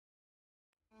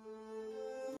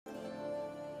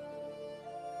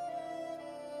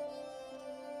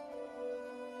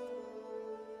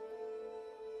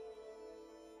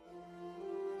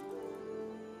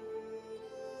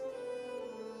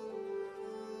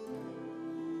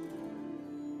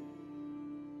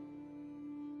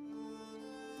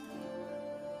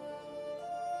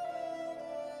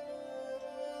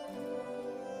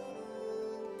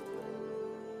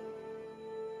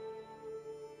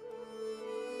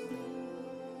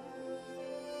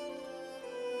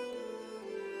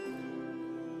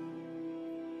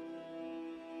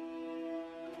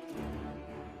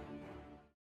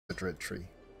treachery.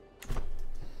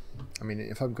 I mean,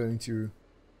 if I'm going to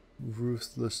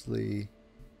ruthlessly...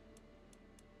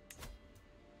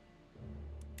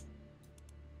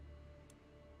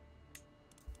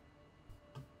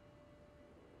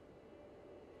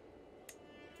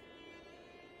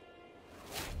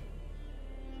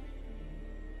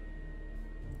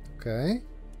 Okay,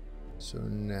 so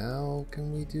now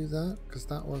can we do that? Because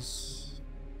that was...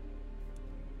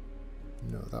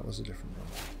 No, that was a different one.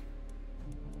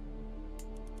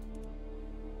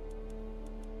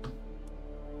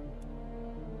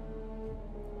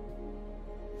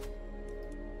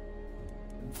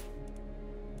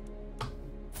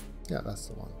 Yeah, that's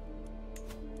the one.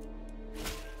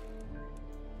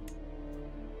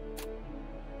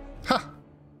 Ha!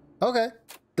 Okay,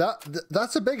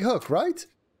 that's a big hook, right?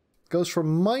 Goes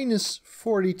from minus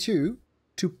 42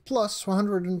 to plus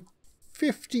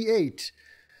 158.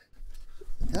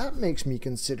 That makes me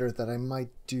consider that I might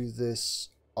do this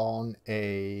on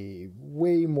a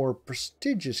way more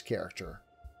prestigious character.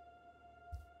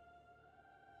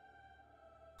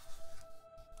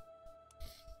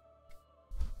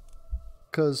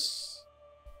 Because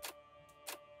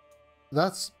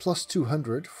that's plus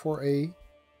 200 for a...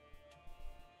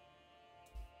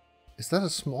 Is that a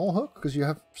small hook? Because you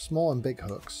have small and big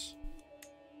hooks.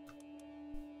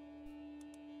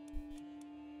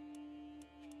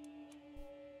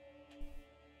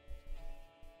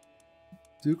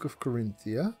 Duke of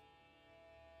Carinthia.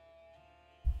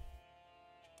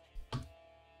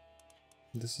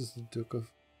 This is the Duke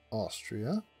of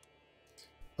Austria.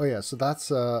 Oh yeah, so that's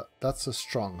a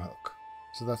strong hook.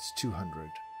 So that's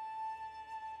 200.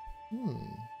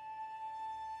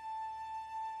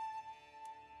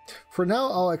 For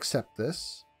now, I'll accept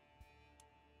this.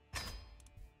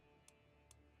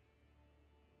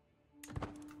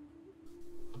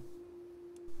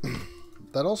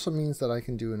 That also means that I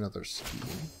can do another scheme.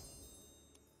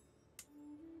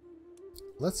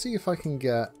 Let's see if I can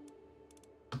get...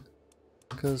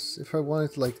 Because if I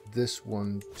wanted like this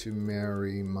one to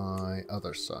marry my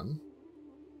other son,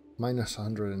 minus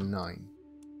 109.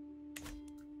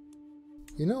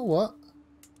 You know what?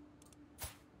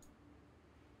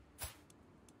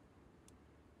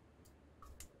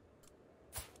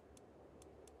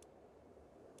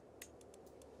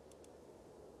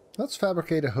 Let's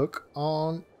fabricate a hook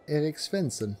on Erik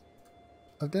Svensson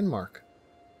of Denmark.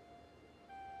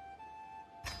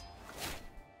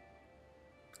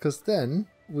 Because then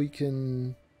we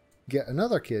can get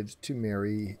another kid to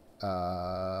marry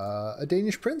a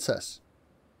Danish princess.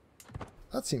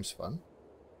 That seems fun.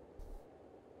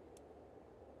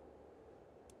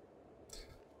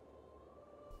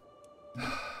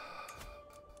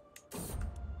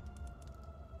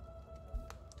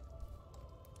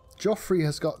 Joffrey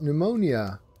has got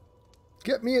pneumonia.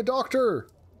 Get me a doctor!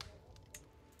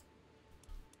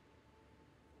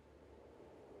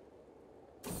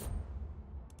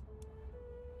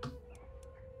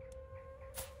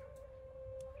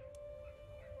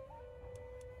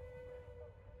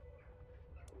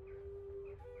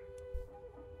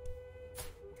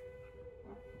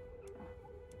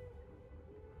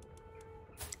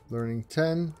 Learning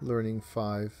 10, learning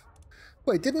 5.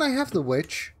 Wait, didn't I have the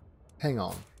witch? Hang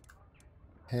on.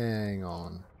 Hang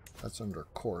on. That's under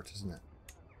court, isn't it?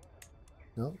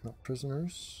 No, not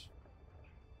prisoners.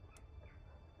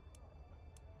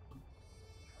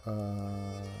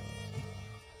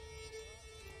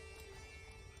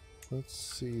 Let's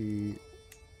see.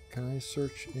 Can I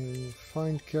search in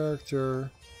find character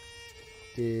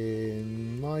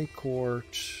in my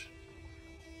court?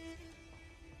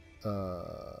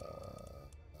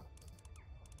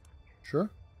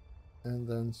 Sure. And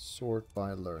then sort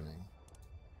by learning.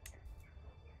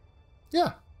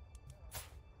 Yeah.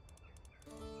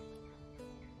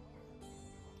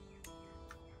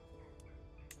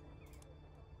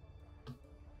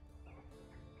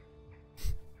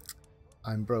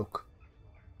 I'm broke.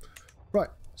 Right.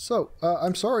 So,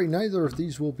 I'm sorry, neither of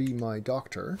these will be my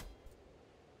doctor.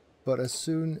 But as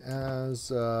soon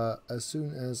as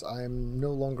I'm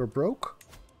no longer broke,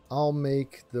 I'll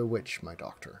make the witch my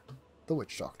doctor. The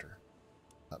witch doctor.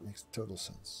 That makes total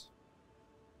sense.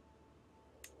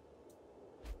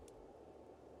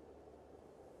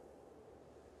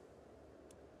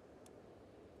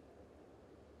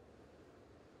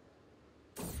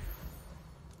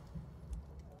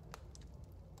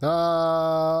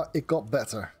 It got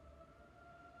better.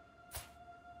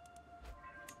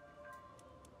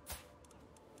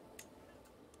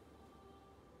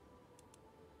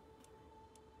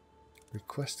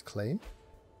 Request claim.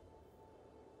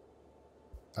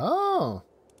 Oh!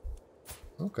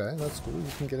 Okay, that's cool.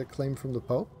 You can get a claim from the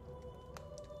Pope.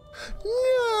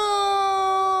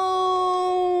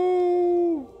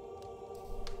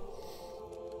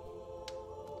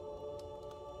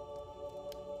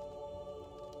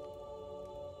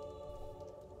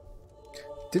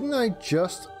 Didn't I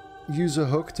just use a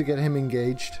hook to get him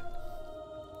engaged?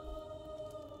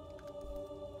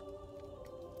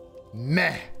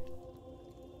 Meh!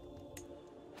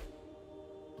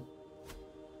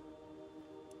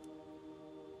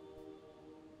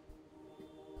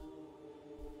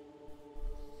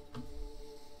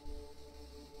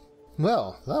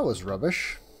 Well, that was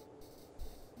rubbish.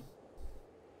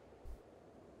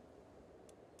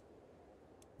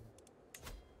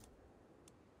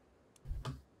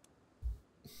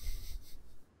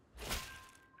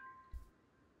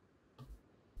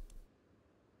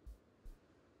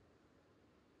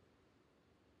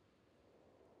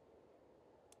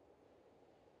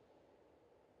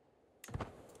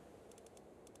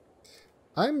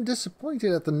 I'm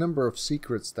disappointed at the number of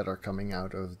secrets that are coming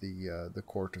out of the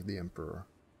court of the Emperor.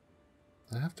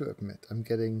 I have to admit, I'm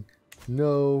getting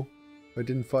no, I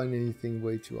didn't find anything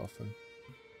way too often.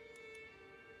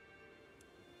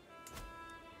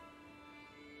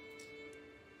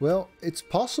 Well, it's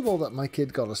possible that my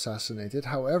kid got assassinated.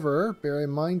 However, bear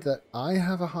in mind that I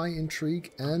have a high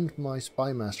intrigue and my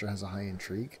spy master has a high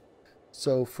intrigue.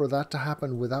 So for that to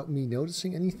happen without me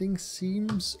noticing anything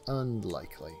seems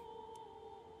unlikely.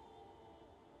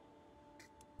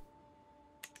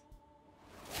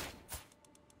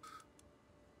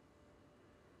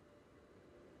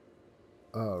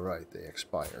 Oh, right, they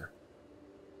expire.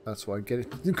 That's why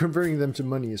converting them to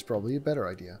money is probably a better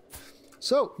idea.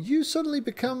 So, you suddenly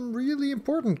become really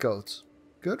important, goats.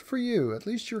 Good for you. At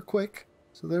least you're quick.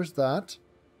 So there's that.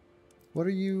 What are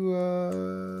you,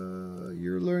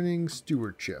 you're learning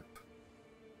stewardship.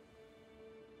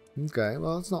 Okay,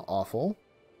 well, it's not awful.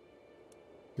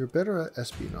 You're better at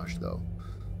espionage, though.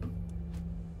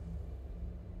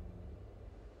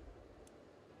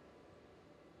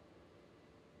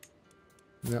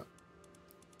 Yeah.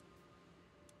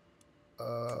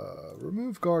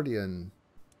 Remove guardian.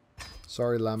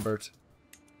 Sorry, Lambert.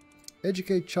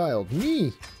 Educate child.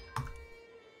 Me!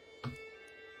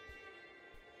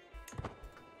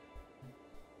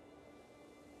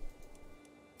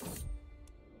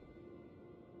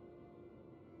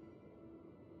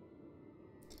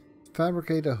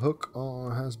 Fabricate a hook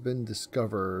has been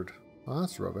discovered. Oh,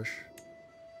 that's rubbish.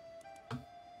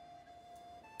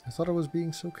 I thought I was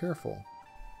being so careful.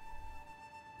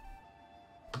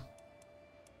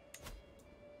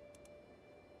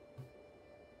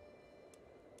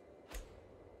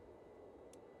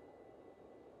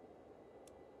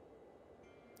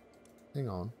 Hang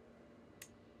on.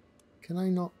 Can I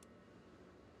not?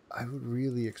 I would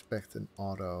really expect an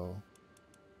auto.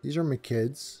 These are my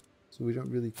kids, so we don't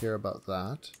really care about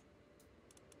that.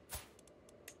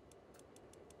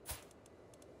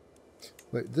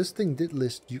 Wait, this thing did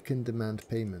list you can demand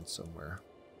payment somewhere.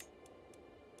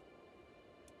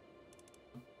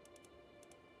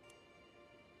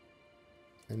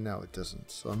 And now it doesn't,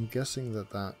 so I'm guessing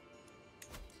that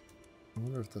I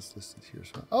wonder if that's listed here.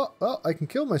 So, oh, well, I can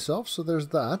kill myself, so there's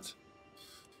that.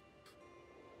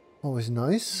 Always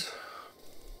nice.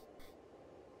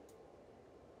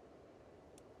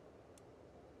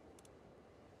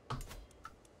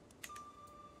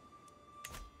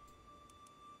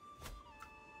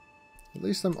 At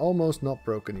least I'm almost not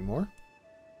broke anymore.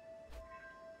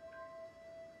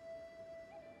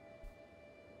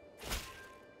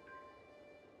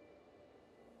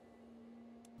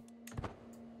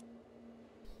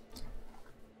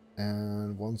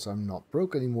 And once I'm not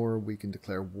broke anymore, we can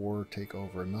declare war, take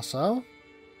over Nassau.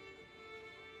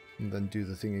 And then do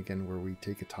the thing again where we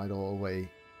take a title away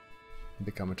and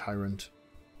become a tyrant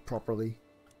properly.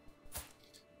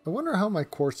 I wonder how my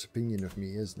court's opinion of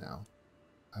me is now.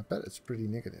 I bet it's pretty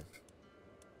negative.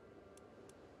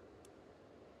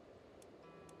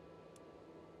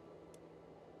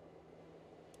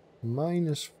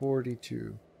 Minus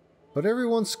 42. But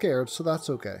everyone's scared, so that's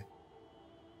okay.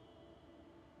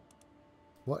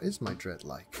 What is my dread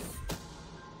like?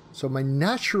 So my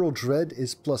natural dread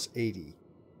is plus 80.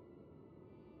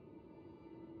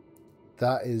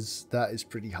 That is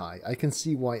pretty high. I can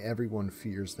see why everyone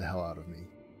fears the hell out of me.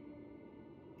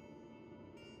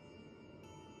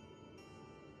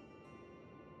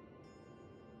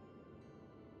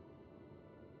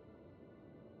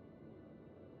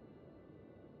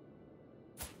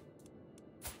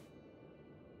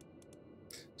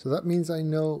 So that means I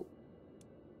know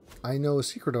a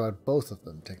secret about both of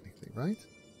them, technically, right?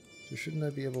 So shouldn't I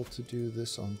be able to do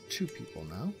this on 2 people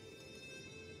now?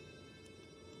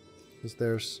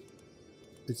 Because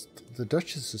it's the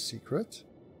Duchess's secret.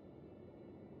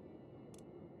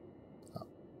 Oh.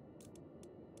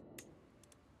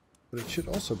 But it should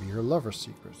also be her lover's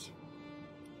secret.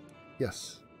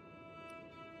 Yes.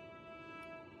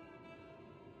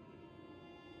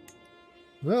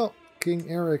 Well, King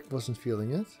Eric wasn't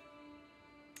feeling it.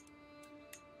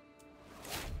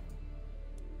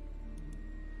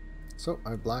 So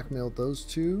I blackmailed those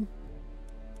two.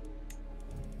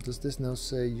 Does this now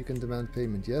say you can demand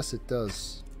payment? Yes, it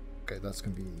does. Okay, that's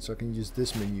convenient. So I can use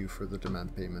this menu for the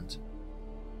demand payment.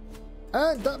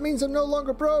 And that means I'm no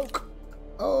longer broke!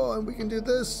 Oh, and we can do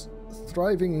this.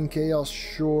 Thriving in chaos,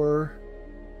 sure.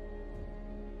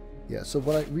 Yeah, so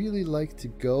what I'd really like to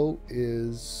go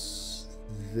is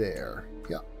there.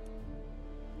 Yeah.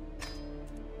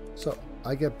 So,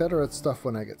 I get better at stuff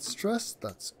when I get stressed.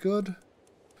 That's good.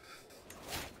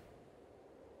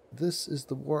 This is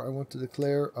the war I want to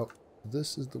declare. Oh,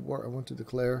 this is the war I want to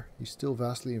declare. He's still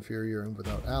vastly inferior and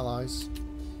without allies.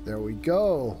 There we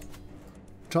go.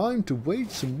 Time to wage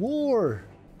some war.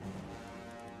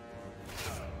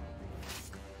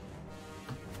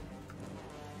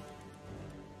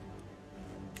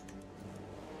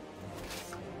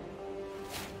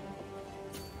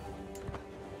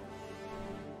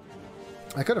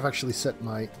 I could have actually set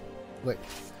my... Wait,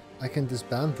 I can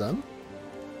disband them.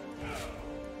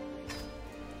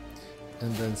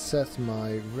 And then set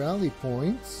my rally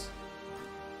points.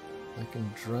 I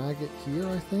can drag it here,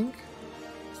 I think.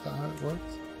 Is that how it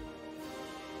works?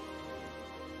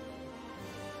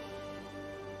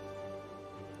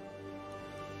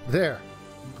 There.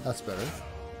 That's better.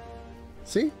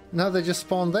 See? Now they just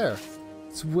spawn there.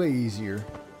 It's way easier.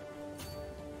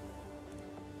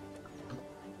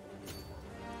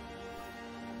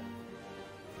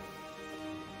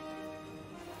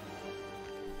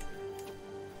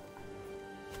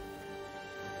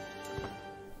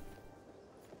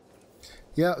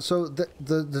 Yeah, so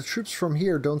the troops from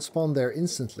here don't spawn there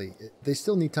instantly. They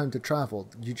still need time to travel.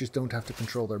 You just don't have to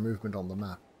control their movement on the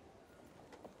map.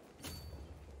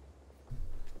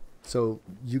 So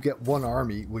you get one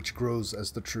army which grows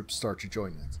as the troops start to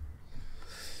join it.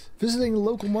 Visiting a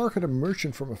local market, a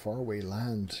merchant from a faraway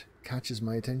land catches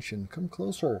my attention. Come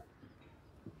closer.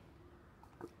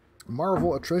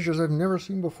 Marvel at treasures I've never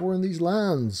seen before in these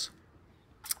lands.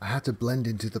 I had to blend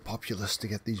into the populace to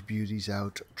get these beauties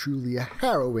out. Truly a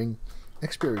harrowing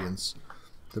experience.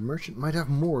 The merchant might have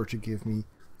more to give me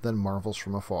than marvels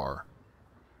from afar.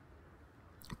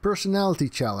 Personality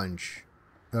challenge.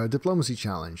 Diplomacy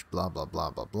challenge. Blah, blah,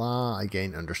 blah, blah, blah. I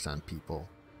gain understand people.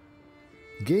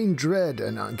 Gain dread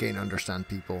and gain understand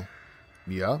people.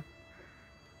 Yeah.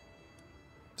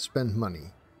 Spend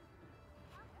money.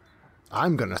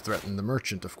 I'm gonna threaten the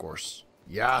merchant, of course.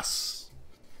 Yes!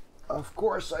 Of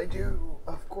course I do.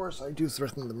 Of course I do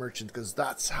threaten the merchant, because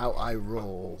that's how I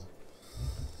roll.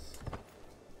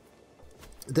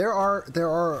 There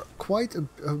are quite a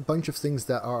bunch of things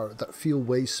that feel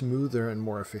way smoother and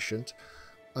more efficient.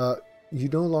 You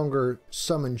no longer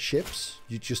summon ships.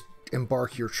 You just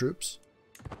embark your troops.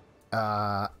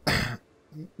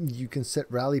 You can set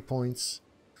rally points.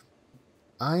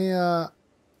 I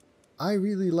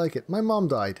really like it. My mom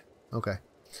died. Okay.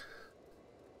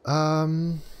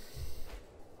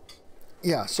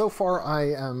 Yeah, so far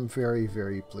I am very,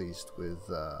 very pleased with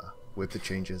the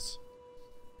changes.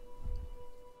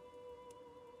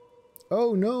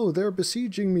 Oh no, they're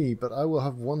besieging me, but I will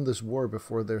have won this war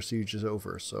before their siege is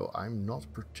over, so I'm not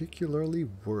particularly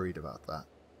worried about that.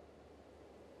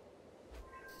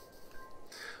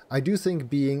 I do think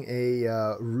being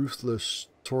a ruthless,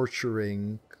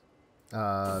 torturing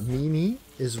meanie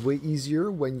is way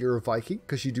easier when you're a Viking,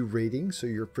 because you do raiding, so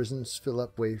your prisons fill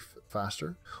up way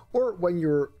faster. Or when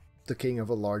you're the king of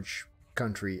a large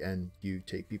country and you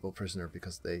take people prisoner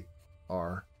because they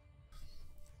are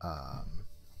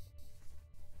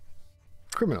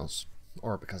criminals,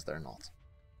 or because they're not.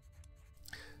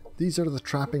 These are the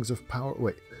trappings of power.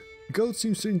 Wait, Goat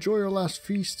seems to enjoy our last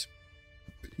feast.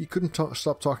 He couldn't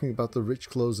stop talking about the rich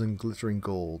clothes and glittering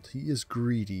gold. He is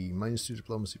greedy. -2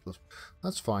 diplomacy plus.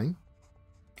 That's fine.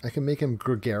 I can make him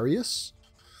gregarious.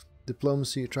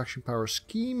 Diplomacy, attraction power,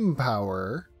 scheme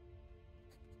power.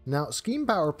 Now, scheme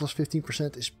power plus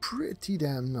 15% is pretty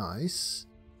damn nice.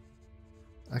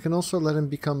 I can also let him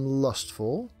become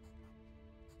lustful,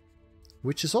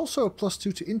 which is also a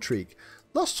 +2 to intrigue.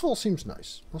 Lustful seems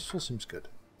nice. Lustful seems good.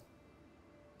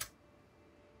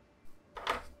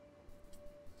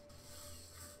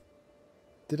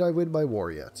 Did I win my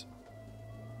war yet?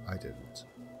 I didn't.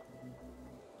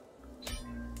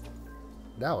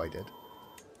 Now I did.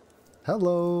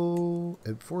 Hello!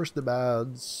 Enforce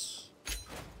demands.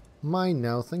 Mine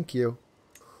now, thank you.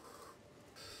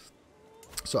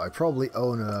 So I probably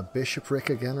own a bishopric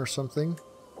again or something.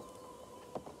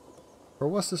 Or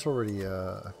was this already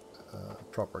a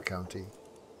proper county?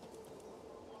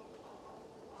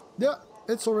 Yeah,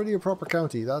 it's already a proper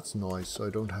county. That's nice, so I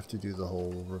don't have to do the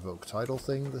whole revoke title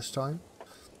thing this time.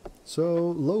 So,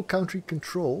 low country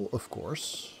control, of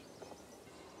course.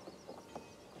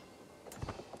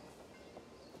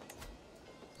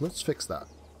 Let's fix that.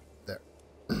 There.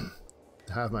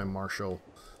 Have my marshal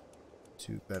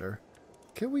do better.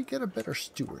 Can we get a better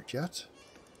steward yet?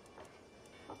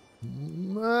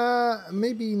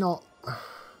 Maybe not.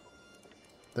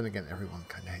 Then again, everyone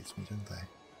kind of hates me, don't they?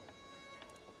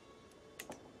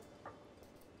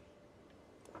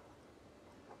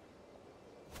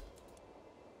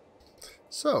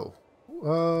 So,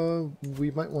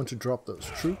 we might want to drop those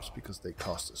troops because they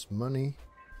cost us money.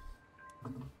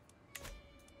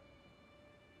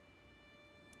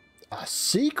 A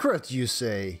secret, you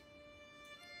say?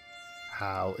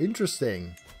 How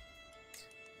interesting.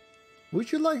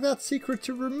 Would you like that secret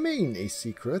to remain a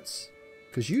secret?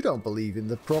 Because you don't believe in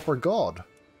the proper god.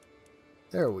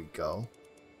 There we go.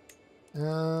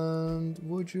 And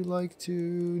would you like to...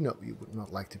 No, you would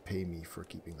not like to pay me for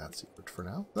keeping that secret for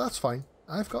now. That's fine.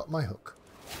 I've got my hook.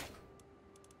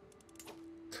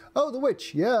 Oh, the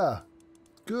witch. Yeah.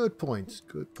 Good point.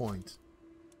 Good point.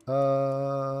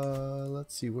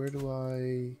 Let's see. Where do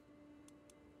I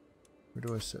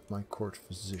set my court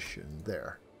physician?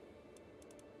 There.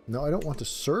 No, I don't want to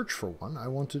search for one. I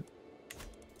want to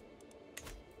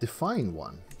define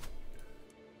one.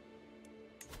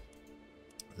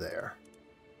 There.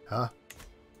 Huh?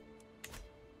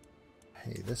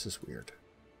 Hey, this is weird.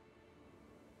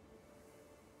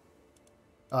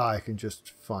 Ah, I can just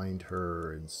find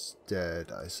her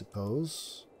instead, I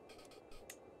suppose.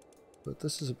 But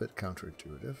this is a bit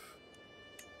counterintuitive.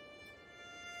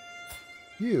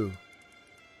 You.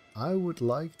 I would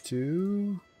like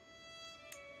to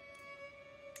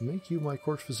make you my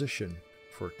court physician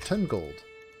for 10 gold.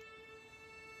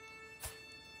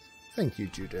 Thank you,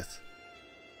 Judith.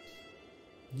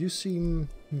 You seem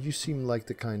like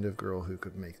the kind of girl who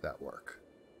could make that work.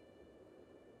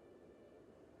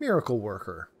 Miracle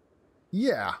worker.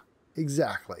 Yeah,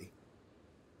 exactly.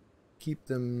 Keep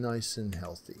them nice and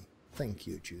healthy. Thank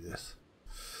you, Judith.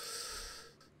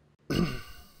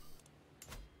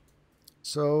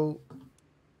 So,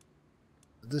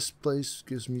 this place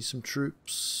gives me some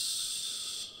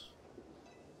troops.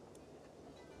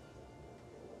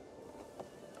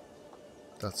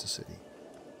 That's a city.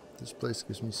 This place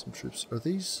gives me some troops. Are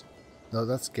these? No,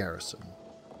 that's garrison.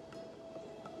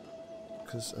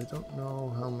 Because I don't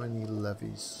know how many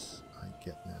levies I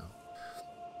get now.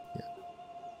 Yeah.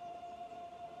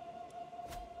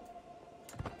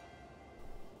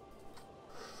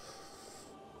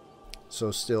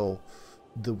 So still,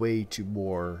 the way to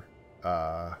more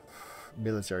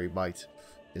military might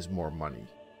is more money.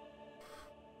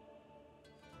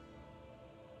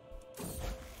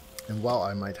 And while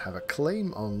I might have a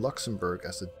claim on Luxembourg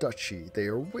as a duchy, they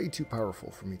are way too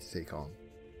powerful for me to take on.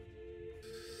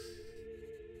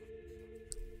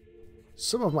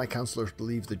 Some of my councillors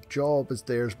believe the job is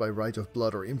theirs by right of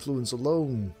blood or influence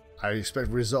alone. I expect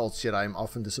results, yet I am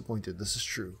often disappointed. This is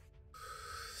true.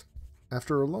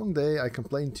 After a long day, I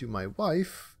complain to my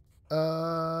wife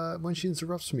when she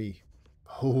interrupts me.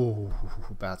 Oh,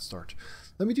 bad start.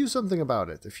 Let me do something about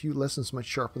it. A few lessons might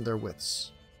sharpen their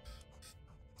wits.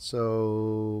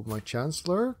 So, my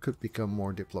Chancellor could become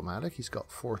more diplomatic. He's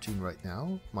got 14 right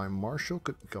now. My Marshal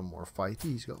could become more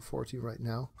fighty. He's got 14 right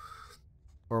now.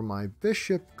 Or my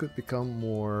Bishop could become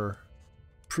more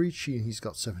preachy, and he's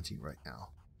got 17 right now.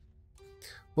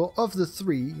 Well, of the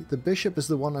three, the Bishop is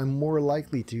the one I'm more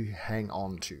likely to hang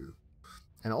on to.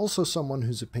 And also someone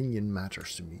whose opinion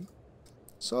matters to me.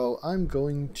 So I'm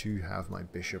going to have my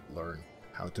Bishop learn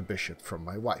how to bishop from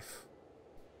my wife.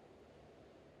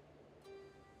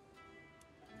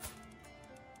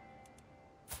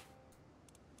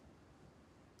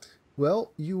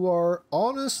 Well, you are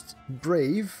honest,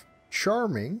 brave,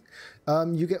 charming.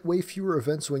 You get way fewer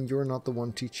events when you're not the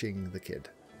one teaching the kid.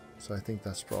 So I think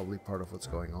that's probably part of what's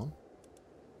going on.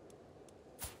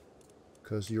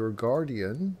 Because your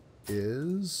guardian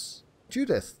is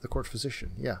Judith, the court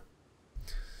physician. Yeah.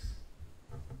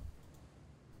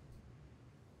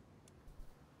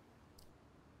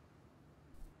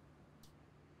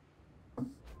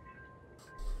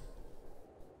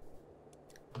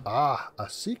 Ah, a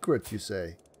secret, you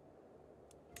say?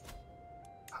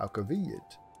 How convenient.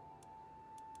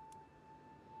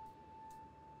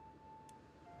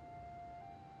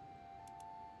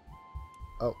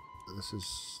 Oh, this is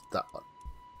that one.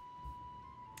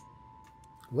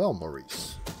 Well,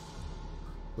 Maurice.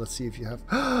 Let's see if you have...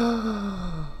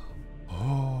 Oh.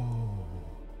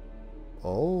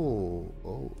 Oh.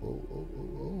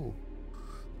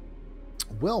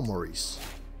 Well, Maurice.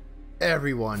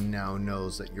 Everyone now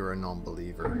knows that you're a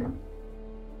non-believer.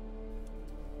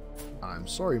 I'm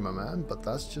sorry, my man, but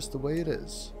that's just the way it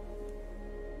is.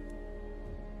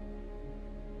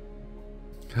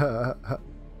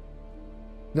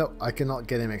 No, I cannot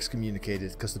get him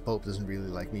excommunicated because the Pope doesn't really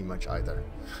like me much either.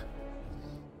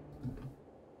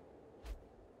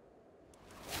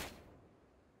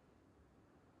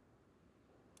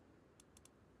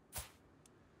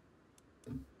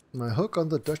 My hook on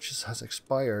the Duchess has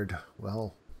expired.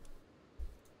 Well,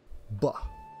 bah.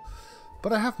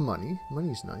 But I have money.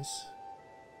 Money's nice.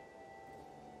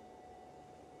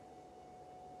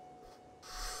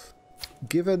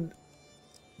 Given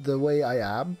the way I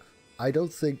am, I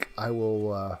don't think I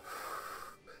will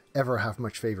ever have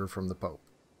much favor from the Pope.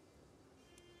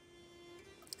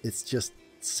 It's just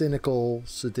cynical,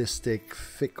 sadistic,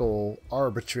 fickle,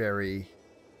 arbitrary,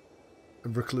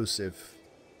 reclusive.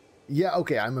 Yeah,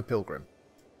 okay, I'm a pilgrim.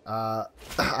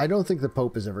 I don't think the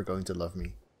Pope is ever going to love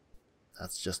me.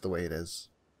 That's just the way it is.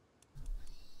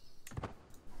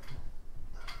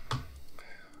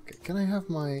 Okay, can I have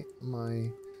my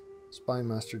spy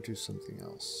master do something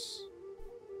else?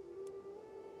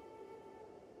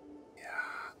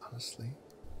 Yeah, honestly,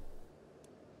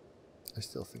 I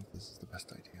still think this is the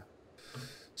best idea.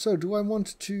 So, do I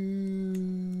want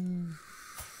to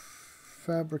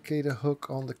fabricate a hook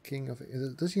on the king of...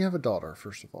 Does he have a daughter,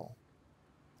 first of all?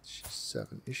 She's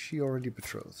 7. Is she already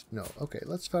betrothed? No. Okay,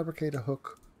 let's fabricate a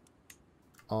hook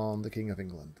on the king of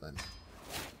England, then.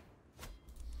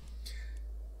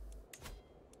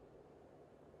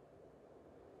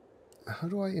 How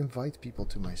do I invite people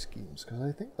to my schemes? Because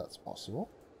I think that's possible.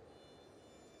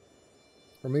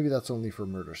 Or maybe that's only for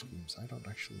murder schemes. I don't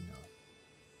actually know.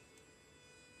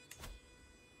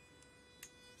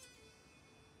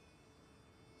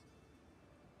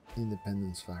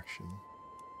 Independence faction.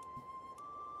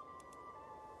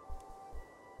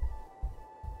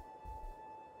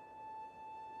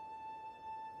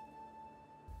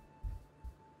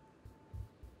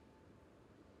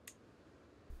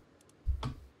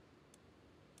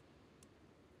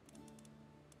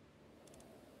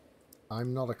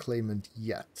 I'm not a claimant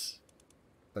yet,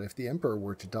 but if the Emperor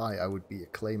were to die, I would be a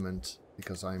claimant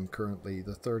because I'm currently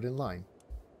the 3rd in line.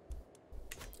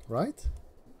 Right?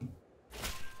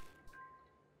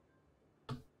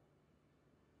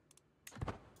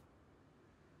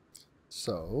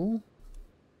 So,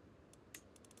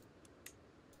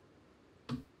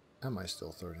 am I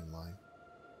still 3rd in line?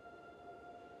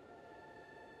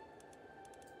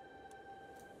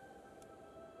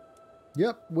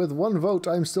 Yep, with 1 vote,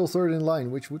 I'm still 3rd in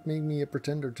line, which would make me a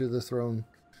pretender to the throne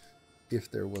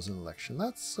if there was an election.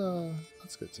 That's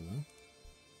good to know.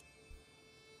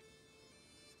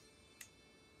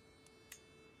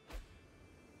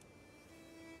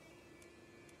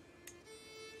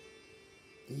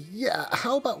 Yeah,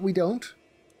 how about we don't?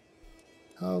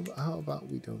 How about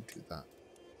we don't do that?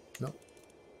 No.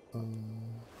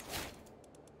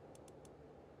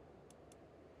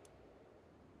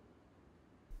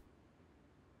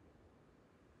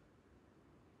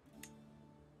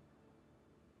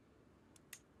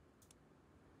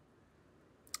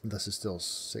 This is still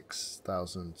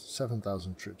 6,000,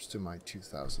 7,000 troops to my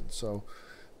 2,000. So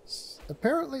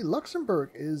apparently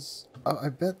Luxembourg is... I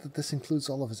bet that this includes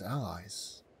all of his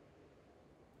allies.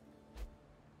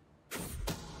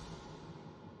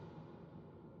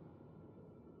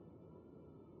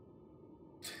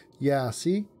 Yeah,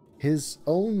 see? His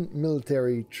own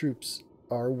military troops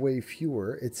are way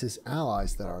fewer. It's his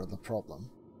allies that are the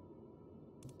problem.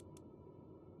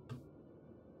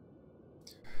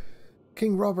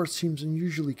 King Robert seems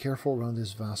unusually careful around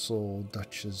his vassal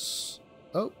duchess.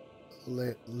 Oh,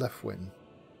 Lefwin.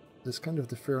 This kind of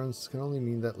deference can only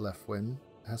mean that Lefwin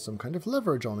has some kind of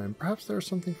leverage on him. Perhaps there's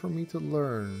something for me to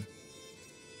learn.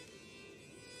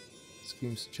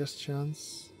 Scheme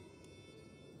suggestions.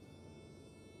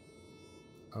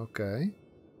 Okay.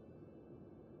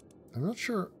 I'm not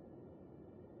sure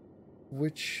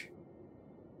which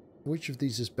of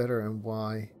these is better and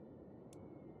why.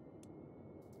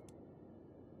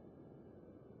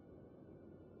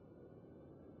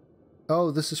 Oh,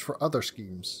 this is for other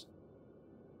schemes.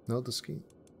 No, the scheme.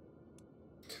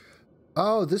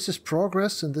 Oh, this is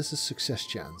progress and this is success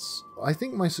chance. I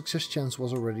think my success chance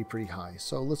was already pretty high,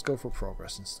 so let's go for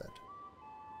progress instead.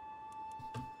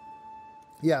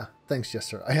 Yeah, thanks,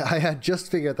 Jester. I had just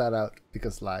figured that out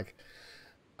because lag.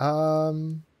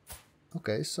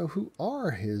 Okay, so who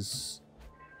are his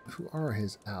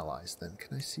allies then?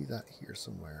 Can I see that here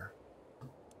somewhere?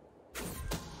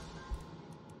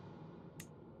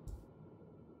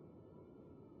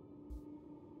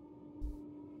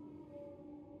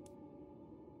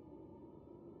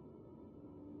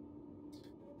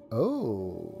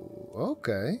 Oh,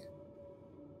 okay.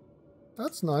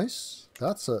 That's nice.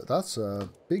 That's a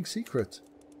big secret.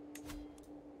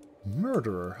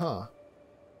 Murderer, huh?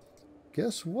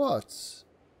 Guess what?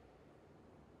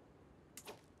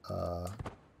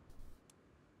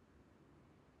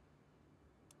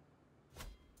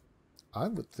 I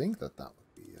would think that that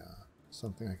would be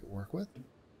something I could work with.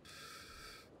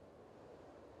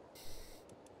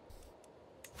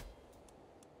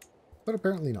 But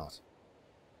apparently not.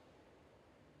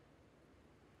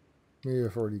 Maybe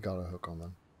I've already got a hook on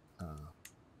them. I don't know.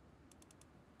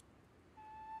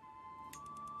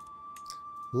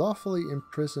 Lawfully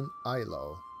imprison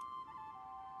Ilo.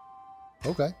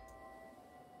 Okay.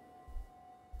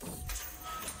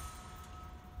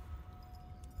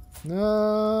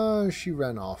 No, she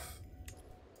ran off.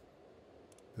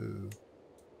 Ooh.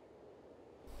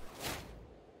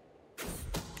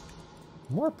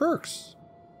 More perks.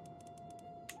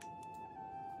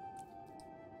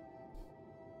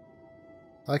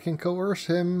 I can coerce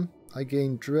him. I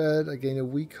gain dread. I gain a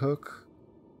weak hook.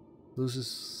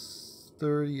 Loses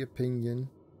 30 opinion.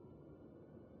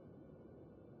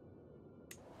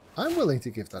 I'm willing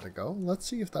to give that a go. Let's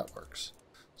see if that works.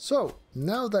 So,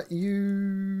 now that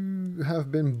you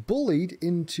have been bullied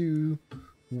into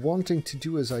wanting to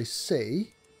do as I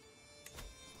say,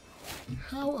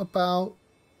 how about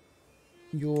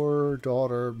your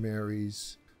daughter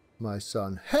marries my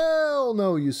son? Hell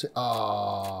no, you say.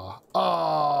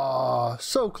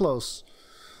 So close.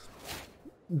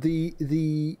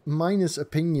 The minus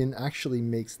opinion actually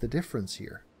makes the difference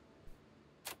here.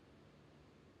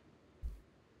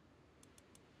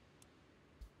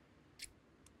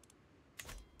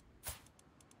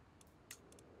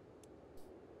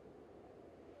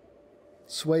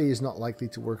 Sway is not likely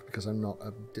to work because I'm not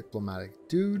a diplomatic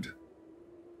dude.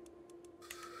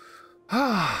 Can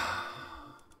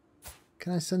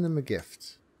I send him a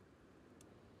gift?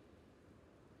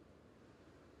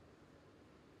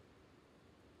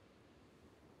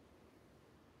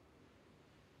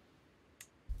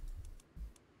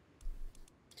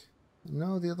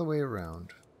 No, the other way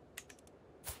around.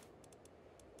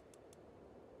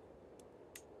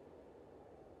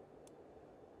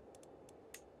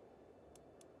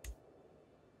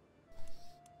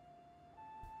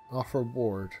 Offer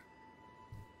ward.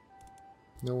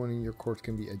 No one in your court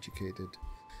can be educated.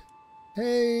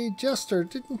 Hey, Jester,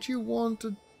 didn't you want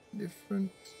a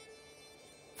different...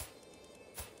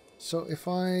 So if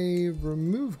I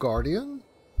remove Guardian...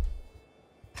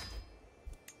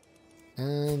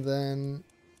 and then...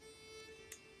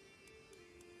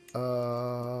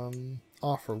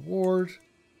 offer ward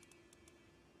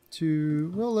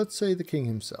to, well, let's say the king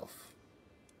himself.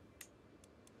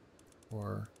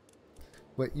 Or...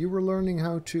 wait, you were learning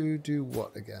how to do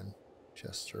what again,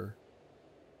 Jester?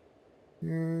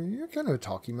 You're kind of a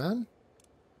talkie man.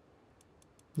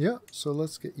 Yeah, so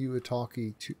let's get you a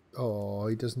talkie tu- oh,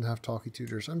 he doesn't have talkie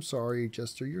tutors. I'm sorry,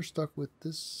 Jester, you're stuck with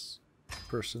this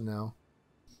person now.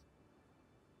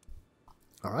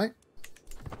 Alright.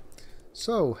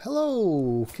 So,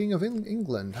 hello, King of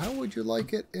England. How would you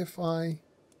like it if I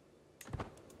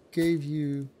gave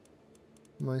you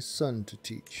my son to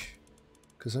teach?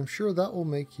 Because I'm sure that will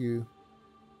make you...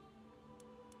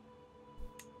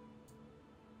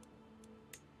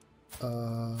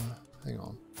 hang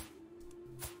on.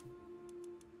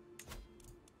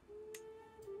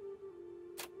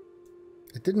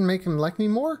 It didn't make him like me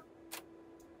more?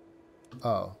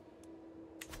 Oh.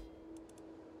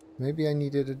 Maybe I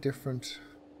needed a different...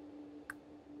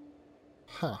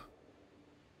 Huh.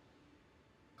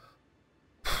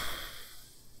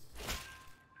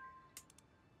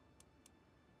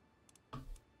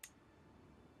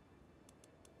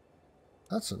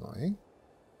 That's annoying.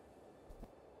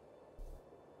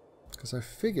 Because I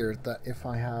figured that if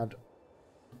I had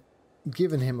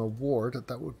given him a ward,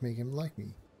 that would make him like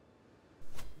me.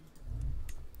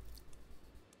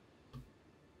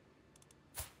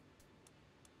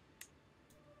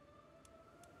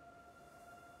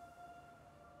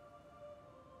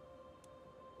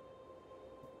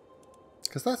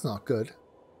 Because that's not good.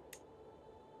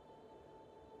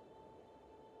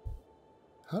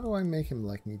 How do I make him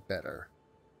like me better?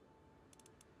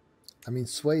 I mean,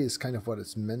 sway is kind of what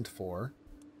it's meant for.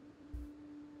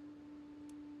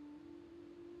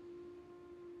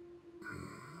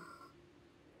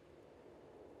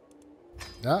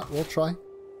 Yeah, we'll try.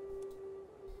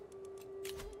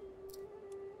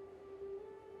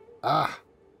 Ah!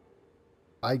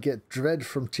 I get dread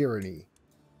from tyranny.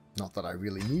 Not that I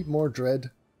really need more dread,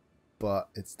 but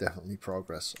it's definitely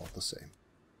progress all the same.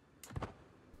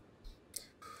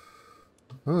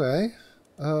 Okay.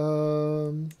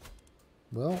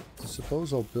 Well, I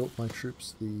suppose I'll build my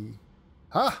troops the...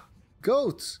 Ha!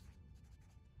 Goats!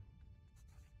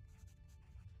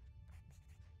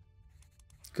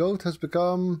 Goat has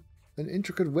become an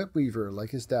intricate web weaver like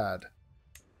his dad.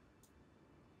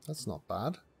 That's not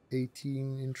bad.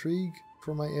 18 intrigue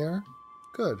for my heir.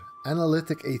 Good.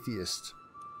 Analytic atheist.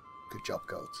 Good job,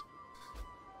 Goat.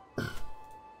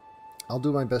 I'll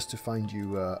do my best to find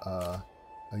you a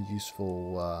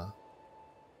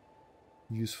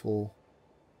useful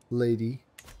lady.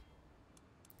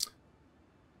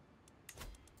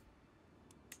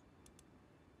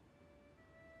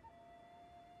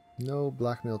 No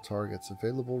blackmail targets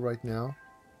available right now.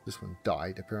 This one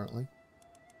died, apparently.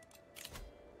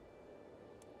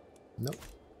 Nope.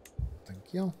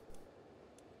 Thank you.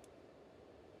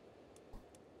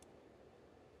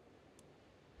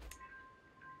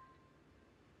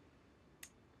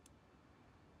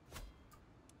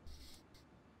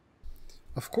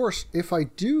 Of course, if I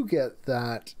do get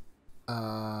that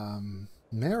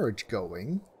marriage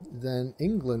going, then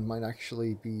England might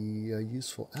actually be a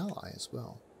useful ally as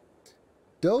well.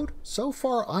 Dode, so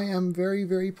far I am very,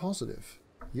 very positive.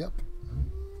 Yep.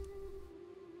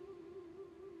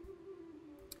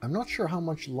 I'm not sure how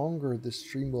much longer this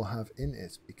stream will have in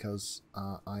it, because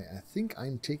I think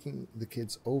I'm taking the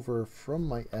kids over from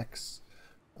my ex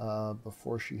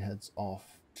before she heads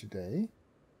off today.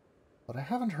 But I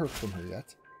haven't heard from her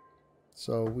yet,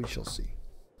 so we shall see.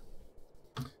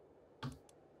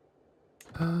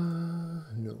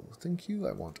 No, thank you.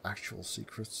 I want actual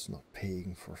secrets, not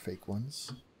paying for fake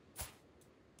ones.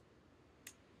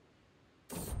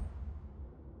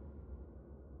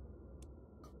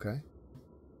 Okay.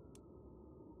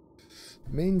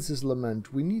 Mainz'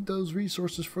 lament. We need those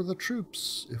resources for the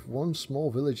troops. If one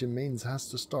small village in Mainz has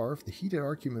to starve, the heated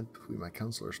argument between my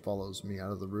councillors follows me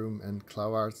out of the room, and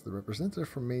Clouart, the representative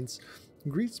from Mainz,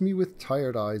 greets me with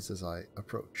tired eyes as I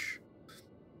approach.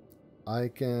 I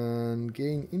can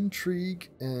gain intrigue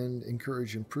and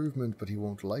encourage improvement, but he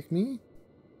won't like me.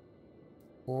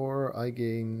 Or I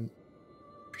gain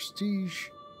prestige,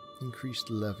 increased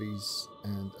levies,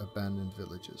 and abandoned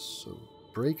villages. So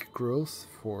break growth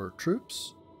for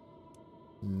troops.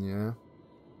 Yeah.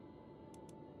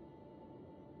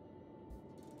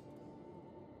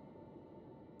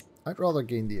 I'd rather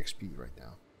gain the XP right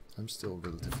now. I'm still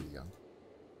relatively young.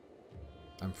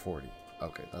 I'm 40.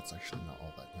 Okay, that's actually not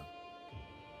all that young.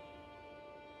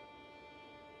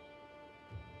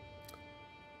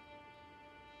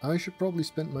 I should probably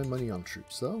spend my money on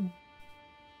troops, though.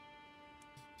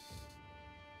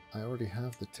 I already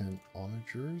have the 10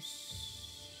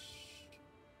 onagers.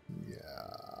 Yeah.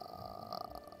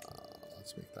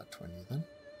 Let's make that 20 then.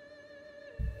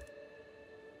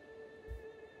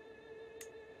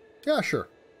 Yeah, sure.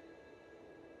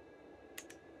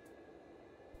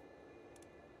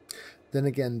 Then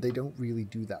again, they don't really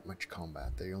do that much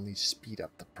combat. They only speed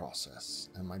up the process.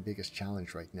 And my biggest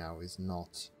challenge right now is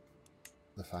not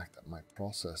the fact that my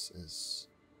process is...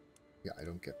 Yeah, I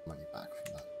don't get money back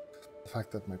from that. The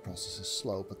fact that my process is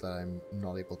slow, but that I'm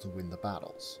not able to win the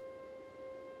battles.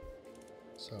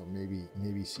 So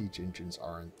maybe siege engines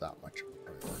aren't that much of a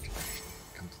priority,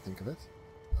 come to think of it.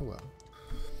 Oh well.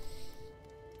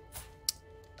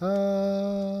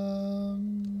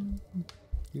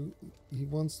 He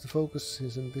wants to focus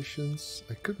his ambitions.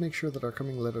 I could make sure that our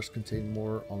coming letters contain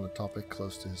more on a topic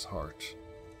close to his heart.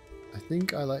 I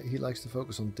think he likes to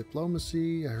focus on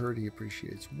diplomacy. I heard he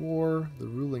appreciates war. The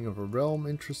ruling of a realm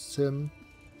interests him.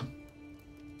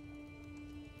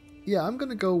 Yeah, I'm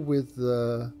gonna go with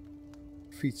the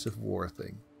feats of war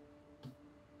thing.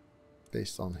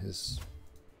 Based on his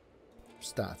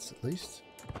stats, at least.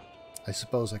 I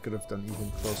suppose I could have done even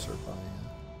closer by...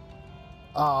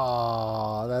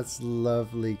 Ah, that's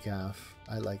lovely, Calf.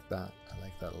 I like that. I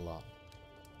like that a lot.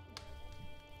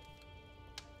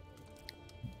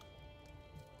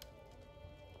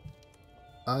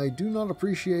 I do not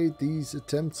appreciate these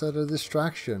attempts at a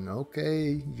distraction.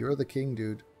 Okay, you're the king,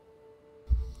 dude.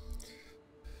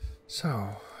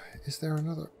 So, is there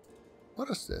another... What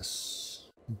is this?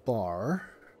 Bar.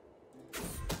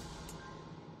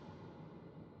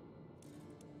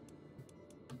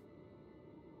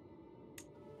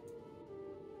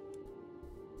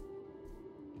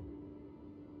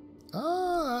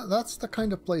 Ah, that's the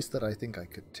kind of place that I think I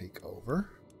could take over.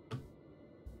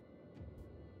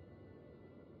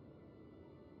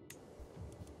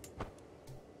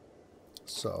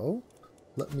 So,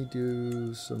 let me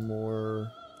do some more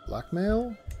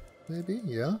blackmail, maybe,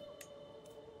 yeah.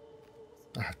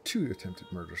 I had 2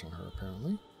 attempted murders on her,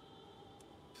 apparently.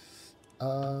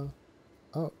 Oh,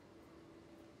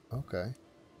 okay.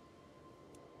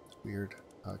 Weird.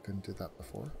 I couldn't do that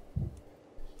before.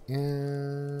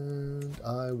 And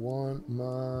I want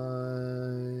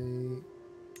my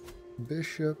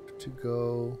bishop to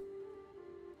go...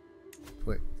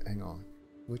 Wait, hang on.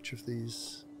 Which of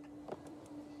these?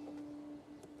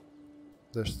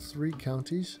 There's 3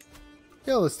 counties.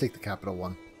 Yeah, let's take the capital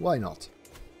one. Why not?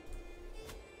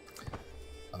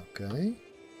 Okay.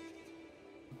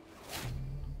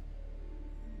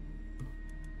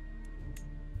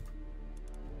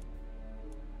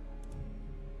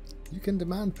 You can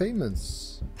demand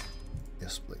payments.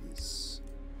 Yes, please.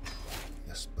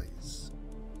 Yes, please.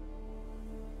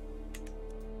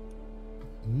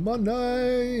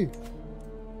 Money!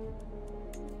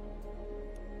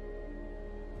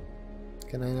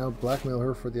 Can I now blackmail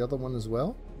her for the other one as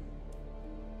well?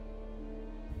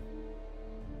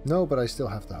 No, but I still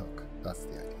have the hook. That's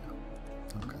the idea.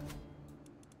 Okay.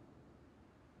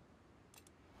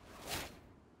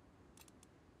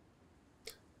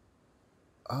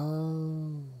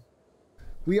 Oh.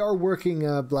 We are working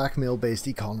a blackmail-based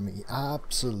economy.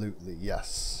 Absolutely,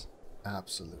 yes.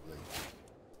 Absolutely.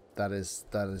 That is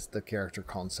the character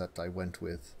concept I went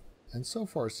with. And so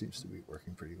far it seems to be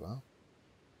working pretty well.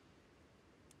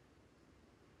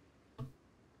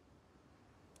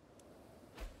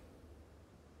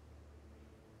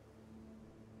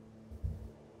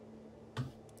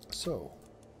 So,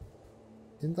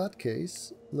 in that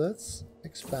case, let's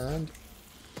expand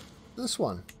this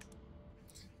one.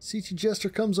 CT Jester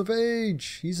comes of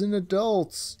age. He's an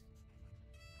adult.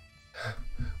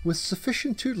 With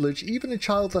sufficient tutelage, even a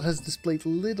child that has displayed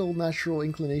little natural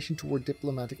inclination toward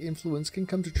diplomatic influence can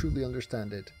come to truly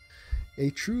understand it.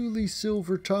 A truly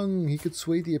silver tongue, he could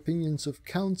sway the opinions of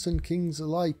counts and kings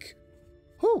alike.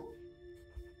 Whew!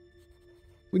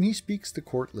 When he speaks, the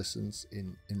court listens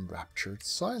in enraptured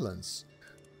silence.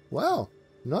 Wow,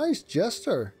 nice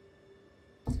jester.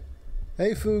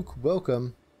 Hey Fook,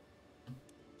 welcome.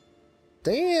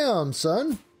 Damn,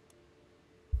 son.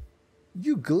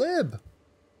 You glib.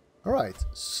 Alright,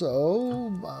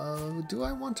 so, do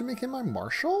I want to make him my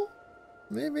marshal?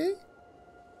 Maybe?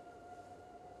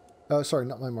 Oh, sorry,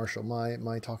 not my marshal,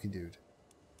 my talkie dude.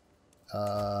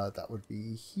 That would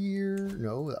be here.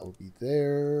 No, that would be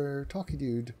there. Talkie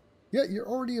dude. Yeah, you're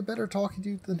already a better talkie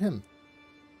dude than him.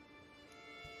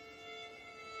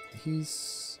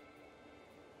 Is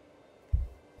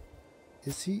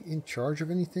he in charge of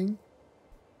anything?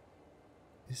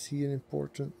 Is he an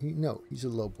important... No, he's a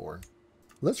lowborn.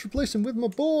 Let's replace him with my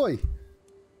boy!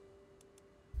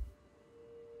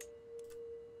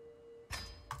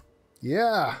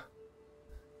 Yeah!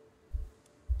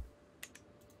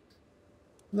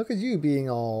 Look at you being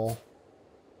all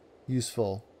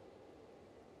useful.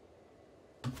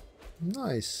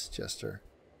 Nice, Jester.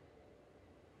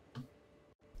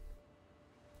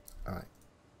 Alright.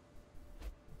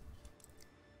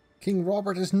 King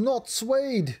Robert is not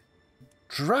swayed!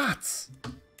 Drats!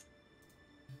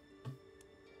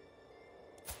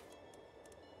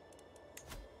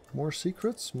 More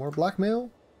secrets, more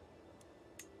blackmail?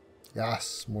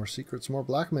 Yes, more secrets, more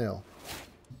blackmail.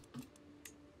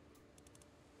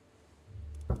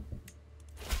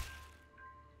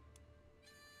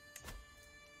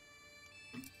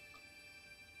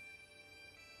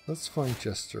 Let's find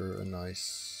Jester a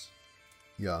nice,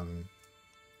 young...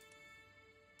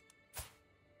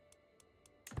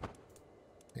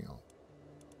 Hang on.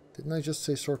 Didn't I just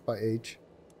say sort by age?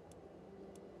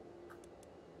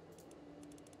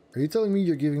 Are you telling me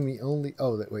you're giving me only...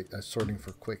 Oh, wait, I'm sorting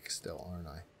for quick still, aren't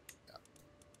I? Yeah.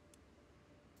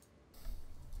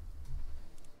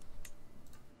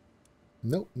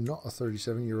 Nope, not a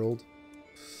 37-year-old.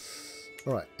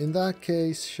 Alright, in that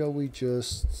case, shall we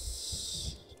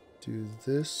just do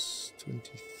this?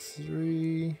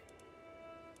 23...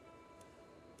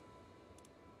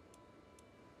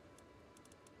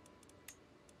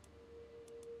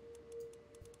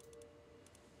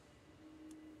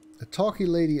 A talkie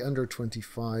lady under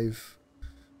 25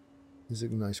 is a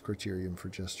nice criterion for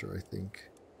Jester, I think.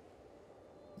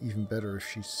 Even better if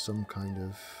she's some kind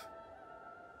of...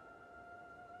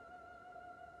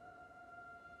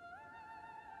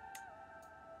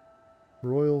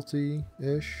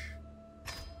 royalty-ish.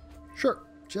 Sure,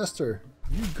 Jester,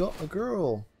 you got a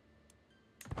girl.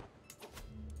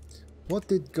 What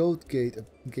did Goatgate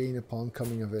gain upon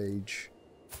coming of age?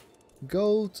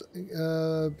 Goat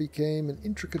became an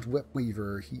intricate web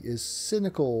weaver. He is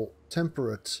cynical,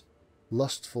 temperate,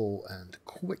 lustful, and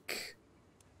quick.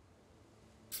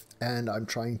 And I'm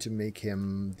trying to make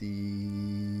him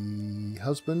the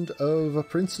husband of a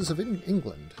princess of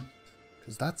England.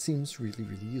 Because that seems really,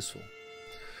 really useful.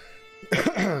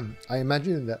 I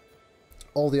imagine that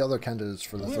all the other candidates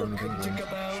for the throne of England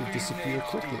should disappear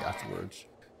quickly afterwards.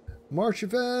 March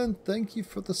event, thank you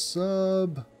for the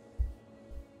sub.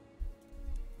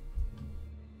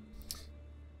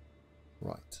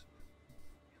 Right.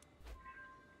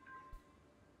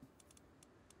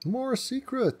 More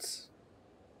secrets.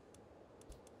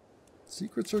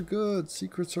 Secrets are good.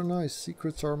 Secrets are nice.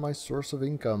 Secrets are my source of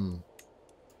income.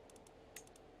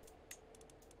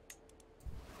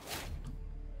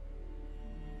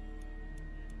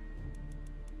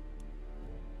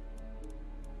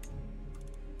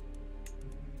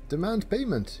 Demand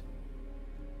payment.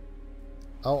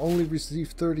 I'll only receive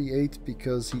 38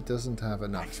 because he doesn't have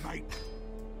enough.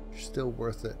 Still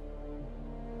worth it.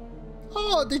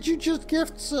 Oh, did you just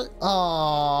gift?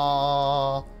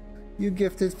 Ah, you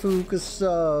gifted Fook a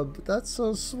sub. That's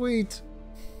so sweet.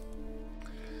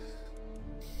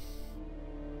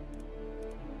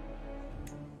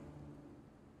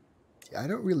 Yeah, I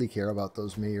don't really care about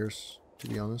those mayors, to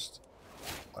be honest.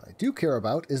 What I do care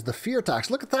about is the fear tax.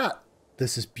 Look at that.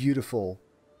 This is beautiful.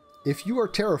 If you are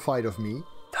terrified of me,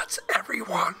 that's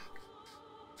everyone.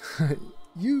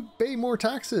 You pay more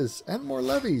taxes and more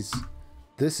levies.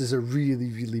 This is a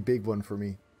really, really big one for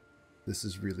me. This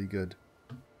is really good.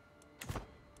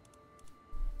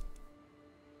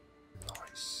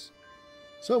 Nice.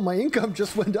 So my income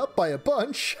just went up by a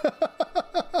bunch.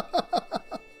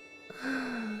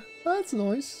 That's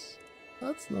nice.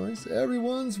 That's nice.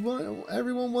 Everyone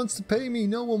wants to pay me.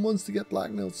 No one wants to get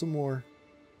blackmailed some more.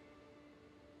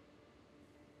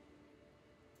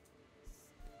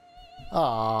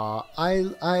 Ah,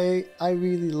 I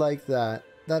really like that.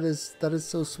 That is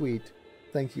so sweet.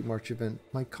 Thank you, Marchivant.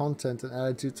 My content and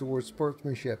attitude towards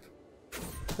sportsmanship.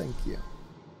 Thank you.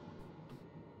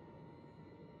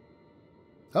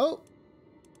 Oh,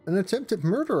 an attempted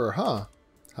murderer, huh?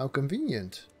 How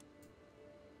convenient.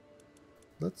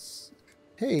 Let's.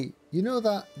 Hey, you know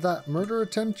that murder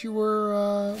attempt you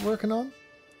were working on?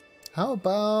 How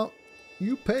about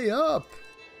you pay up?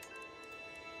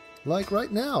 Like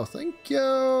right now. Thank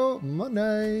you.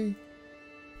 Money.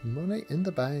 Money in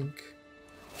the bank.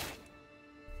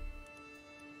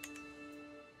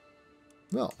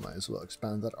 Well, might as well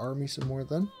expand that army some more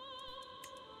then.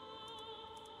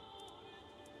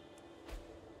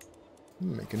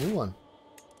 Make a new one.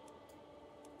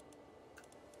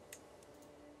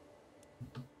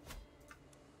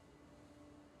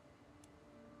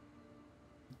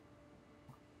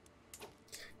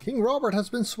 King Robert has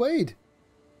been swayed.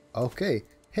 Okay.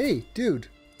 Hey, dude,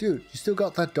 you still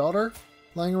got that daughter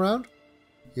lying around?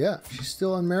 Yeah, she's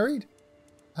still unmarried?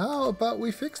 How about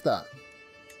we fix that?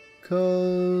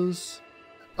 'Cause...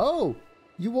 Oh,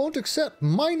 you won't accept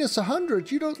minus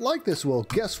 100. You don't like this. Well,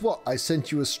 guess what? I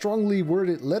sent you a strongly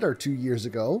worded letter 2 years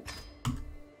ago.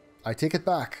 I take it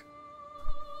back.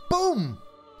 Boom!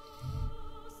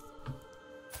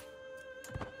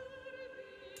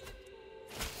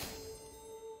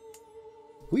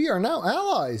 We are now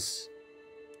allies.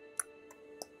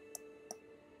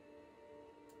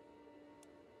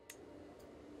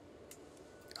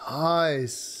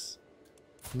 Nice.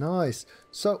 Nice.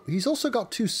 So he's also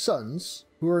got 2 sons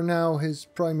who are now his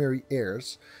primary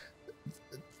heirs.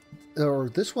 Or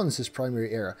this one's his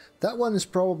primary heir. That one is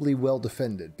probably well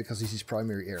defended because he's his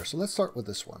primary heir. So let's start with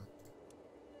this one.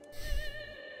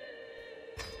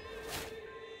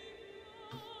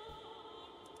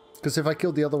 Because if I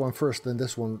kill the other one first, then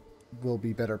this one will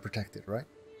be better protected, right?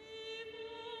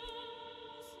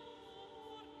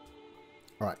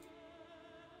 Alright.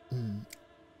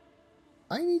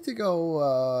 I need to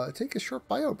go take a short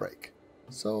bio break.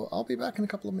 So I'll be back in a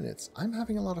couple of minutes. I'm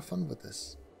having a lot of fun with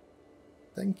this.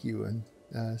 Thank you, and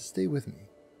stay with me.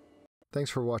 Thanks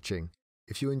for watching.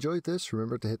 If you enjoyed this,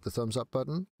 remember to hit the thumbs up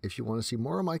button. If you want to see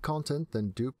more of my content,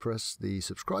 then do press the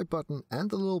subscribe button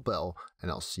and the little bell, and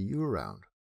I'll see you around.